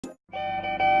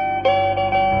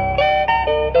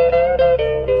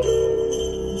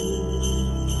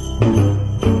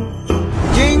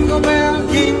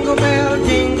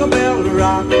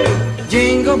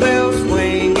Jingle bells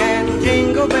swing and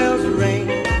jingle bells ring.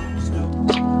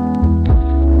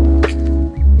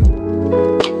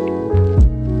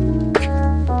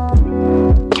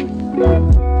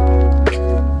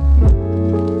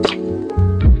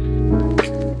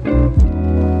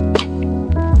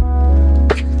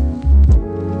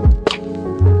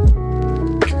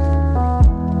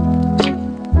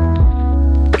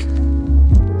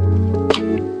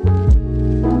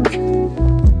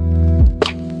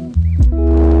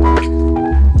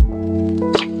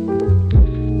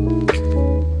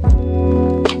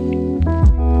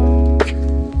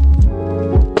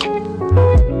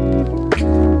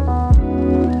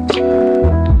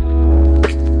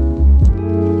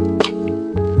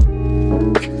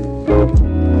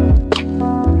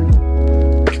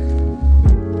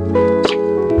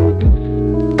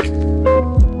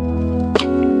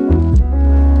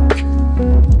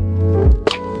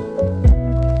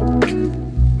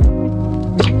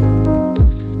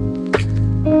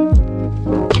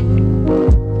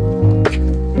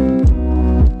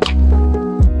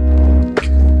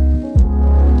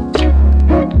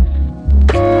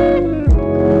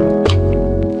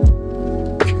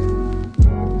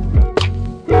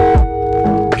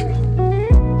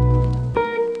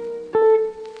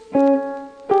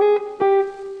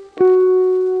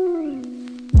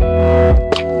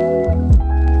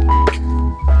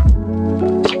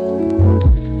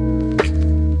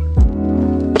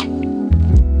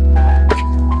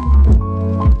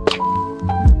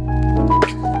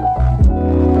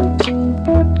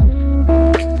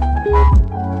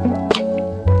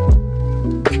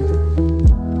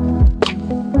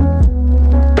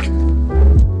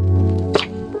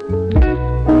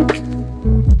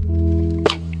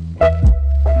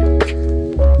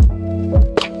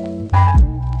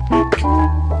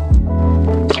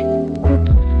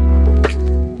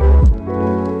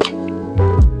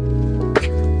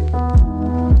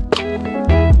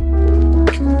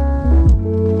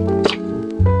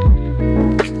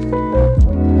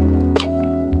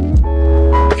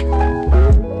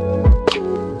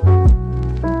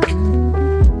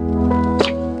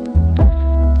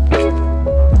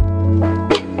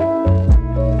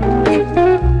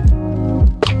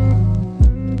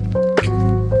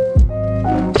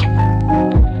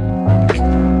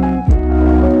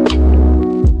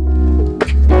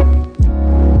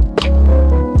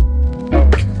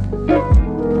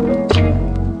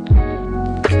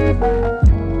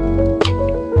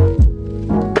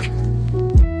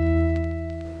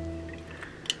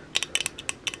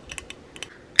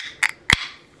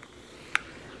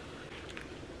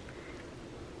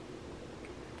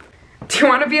 Do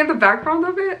you want to be in the background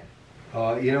of it?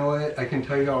 You know what? I can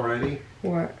tell you already.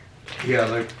 What? Yeah,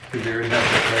 look, because they already have the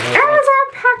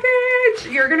Amazon package!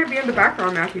 You're going to be in the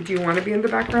background, Matthew. Do you want to be in the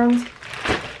background?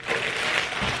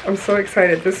 I'm so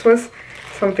excited. This was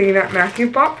something that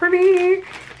Matthew bought for me.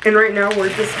 And right now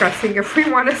we're discussing if we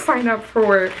want to sign up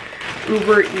for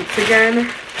Uber Eats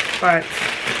again. But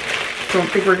don't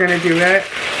think we're going to do it.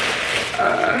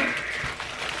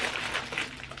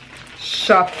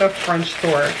 Shut the French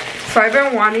door. So I've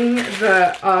been wanting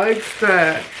the Uggs,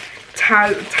 the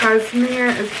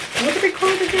Tasmania, what are they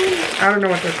called again? I don't know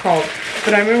what they're called.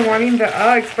 But I've been wanting the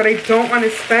Uggs, but I don't want to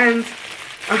spend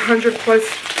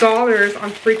 $100+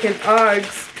 on freaking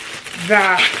Uggs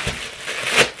that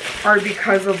are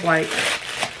because of like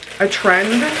a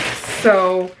trend.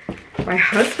 So my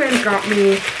husband got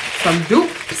me some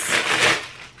dupes,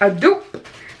 a dupe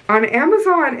on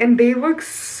Amazon, and they look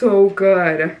so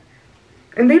good.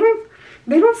 And they don't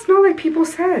smell like people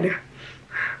said.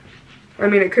 I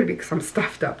mean, it could be because I'm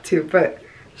stuffed up too, but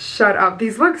shut up.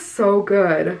 These look so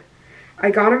good. I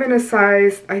got them in a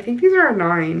size, I think these are a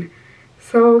 9.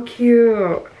 So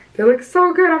cute. They look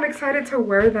so good. I'm excited to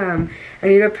wear them. I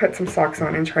need to put some socks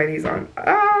on and try these on.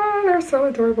 Ah, they're so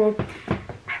adorable.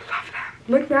 I love them.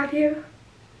 Look, Matthew.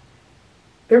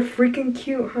 They're freaking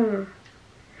cute, huh?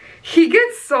 He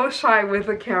gets so shy with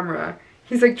the camera.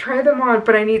 He's like, try them on,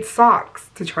 but I need socks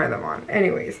to try them on.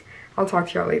 Anyways, I'll talk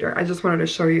to y'all later. I just wanted to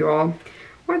show you all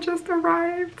what just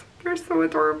arrived. They're so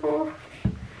adorable.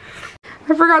 I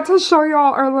forgot to show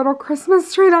y'all our little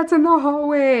Christmas tree that's in the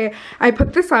hallway. I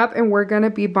put this up and we're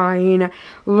gonna be buying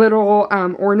little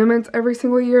ornaments every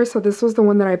single year. So this was the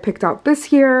one that I picked out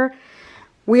this year.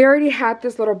 We already had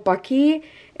this little Bucky,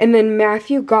 and then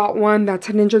Matthew got one that's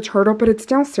a Ninja Turtle, but it's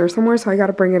downstairs somewhere, so I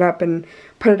gotta bring it up and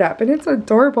put it up. And it's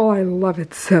adorable. I love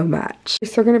it so much. You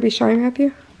still gonna be shy,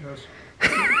 Matthew? Yes.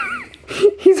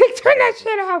 He's like, turn that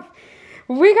shit off.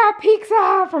 We got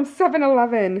pizza from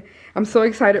 7-Eleven. I'm so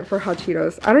excited for hot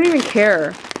Cheetos. I don't even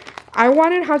care. I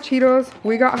wanted hot Cheetos.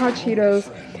 We got hot Cheetos.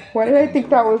 Why did I think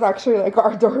that was actually like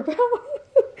our doorbell?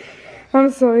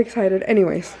 I'm so excited.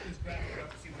 Anyways,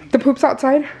 the poop's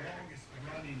outside.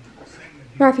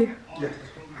 Matthew. Yeah.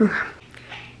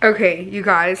 Okay, you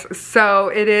guys. So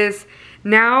it is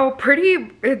now I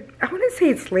wouldn't say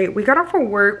it's late. We got off of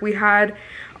work. We had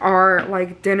our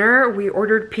like dinner. We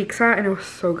ordered pizza and it was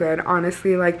so good.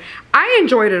 Honestly, like I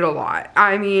enjoyed it a lot.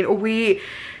 I mean,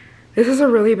 this is a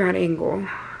really bad angle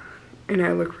and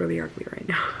I look really ugly right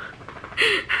now.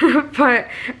 But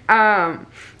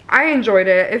I enjoyed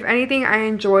it. If anything, I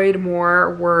enjoyed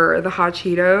more were the hot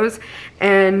Cheetos.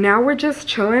 And now we're just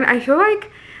chilling. I feel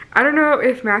like, I don't know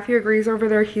if Matthew agrees over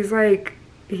there. He's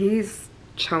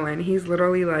chilling. He's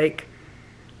literally like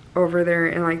over there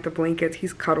in like the blankets.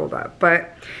 He's cuddled up.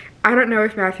 But I don't know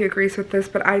if Matthew agrees with this,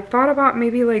 but I thought about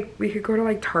maybe like we could go to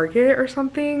like Target or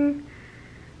something.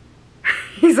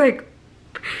 He's like,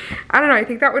 I don't know. I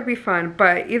think that would be fun.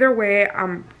 But either way,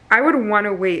 I would want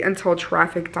to wait until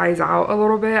traffic dies out a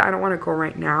little bit. I don't want to go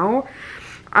right now.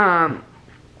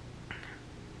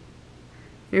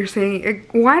 You're saying,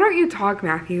 why don't you talk,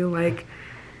 Matthew? Like,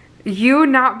 you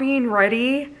not being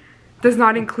ready does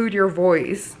not include your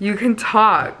voice. You can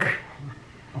talk.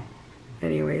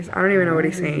 Anyways, I don't even know what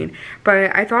he's saying.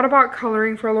 But I thought about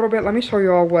coloring for a little bit. Let me show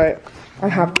you all what I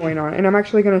have going on. And I'm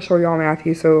actually going to show you all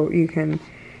Matthew so he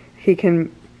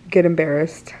can get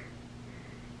embarrassed.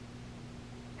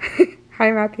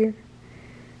 Hi, Matthew.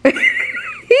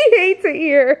 He hates it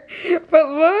here. But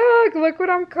look what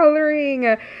I'm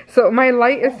coloring. So my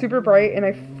light is super bright and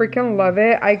I freaking love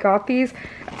it. I got these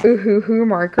Oohoo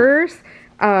markers.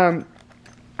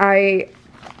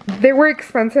 They were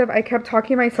expensive. I kept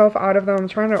talking myself out of them. I'm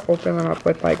trying to open them up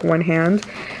with like one hand.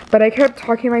 But I kept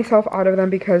talking myself out of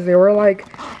them because they were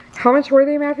like, how much were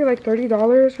they, Matthew? Like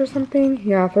 $30 or something?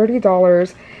 Yeah,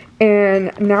 $30.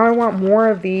 And now I want more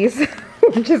of these,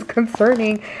 which is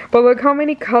concerning. But look how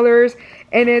many colors.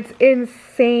 And it's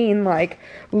insane. Like,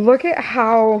 look at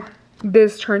how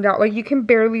this turned out. Like, you can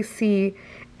barely see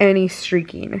any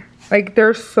streaking. Like,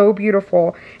 they're so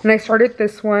beautiful. And I started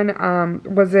this one,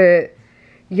 was it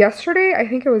yesterday? I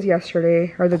think it was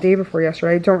yesterday or the day before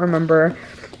yesterday. I don't remember.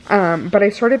 But I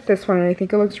started this one and I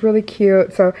think it looks really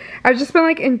cute. So I've just been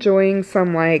like enjoying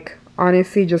some like,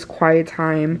 honestly, just quiet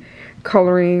time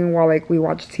coloring while like we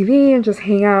watch TV and just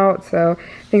hang out. So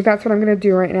I think that's what I'm going to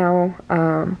do right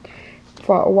now.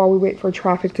 While we wait for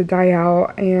traffic to die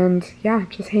out and yeah,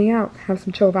 just hang out, have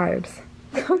some chill vibes.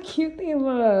 How cute they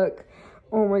look.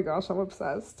 Oh my gosh, I'm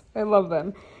obsessed. I love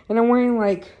them. And I'm wearing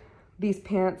like these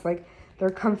pants, like they're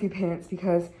comfy pants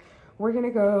because we're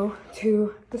gonna go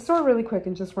to the store really quick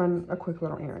and just run a quick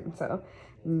little errand. So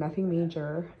nothing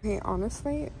major. Hey,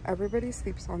 honestly, everybody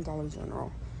sleeps on Dollar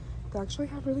General. They actually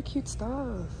have really cute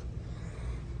stuff.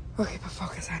 Okay, but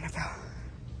focus, Anabel.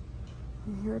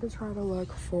 I'm here to try to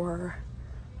look for,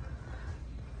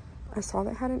 I saw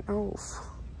they had an elf.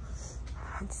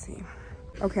 Let's see.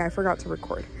 Okay, I forgot to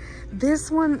record.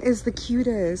 This one is the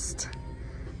cutest.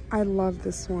 I love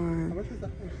this one. How much is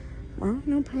that? I don't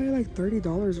know, probably like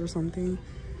 $30 or something.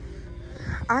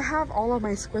 I have all of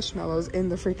my Squishmallows in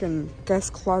the freaking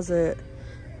guest closet,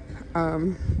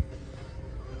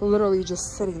 literally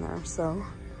just sitting there, so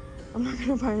I'm not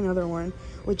gonna buy another one.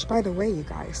 Which, by the way, you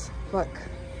guys, look,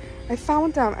 I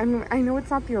found them. I mean, I know it's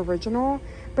not the original,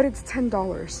 but it's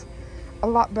 $10. A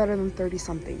lot better than 30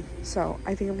 something. So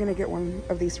I think I'm gonna get one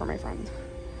of these for my friend.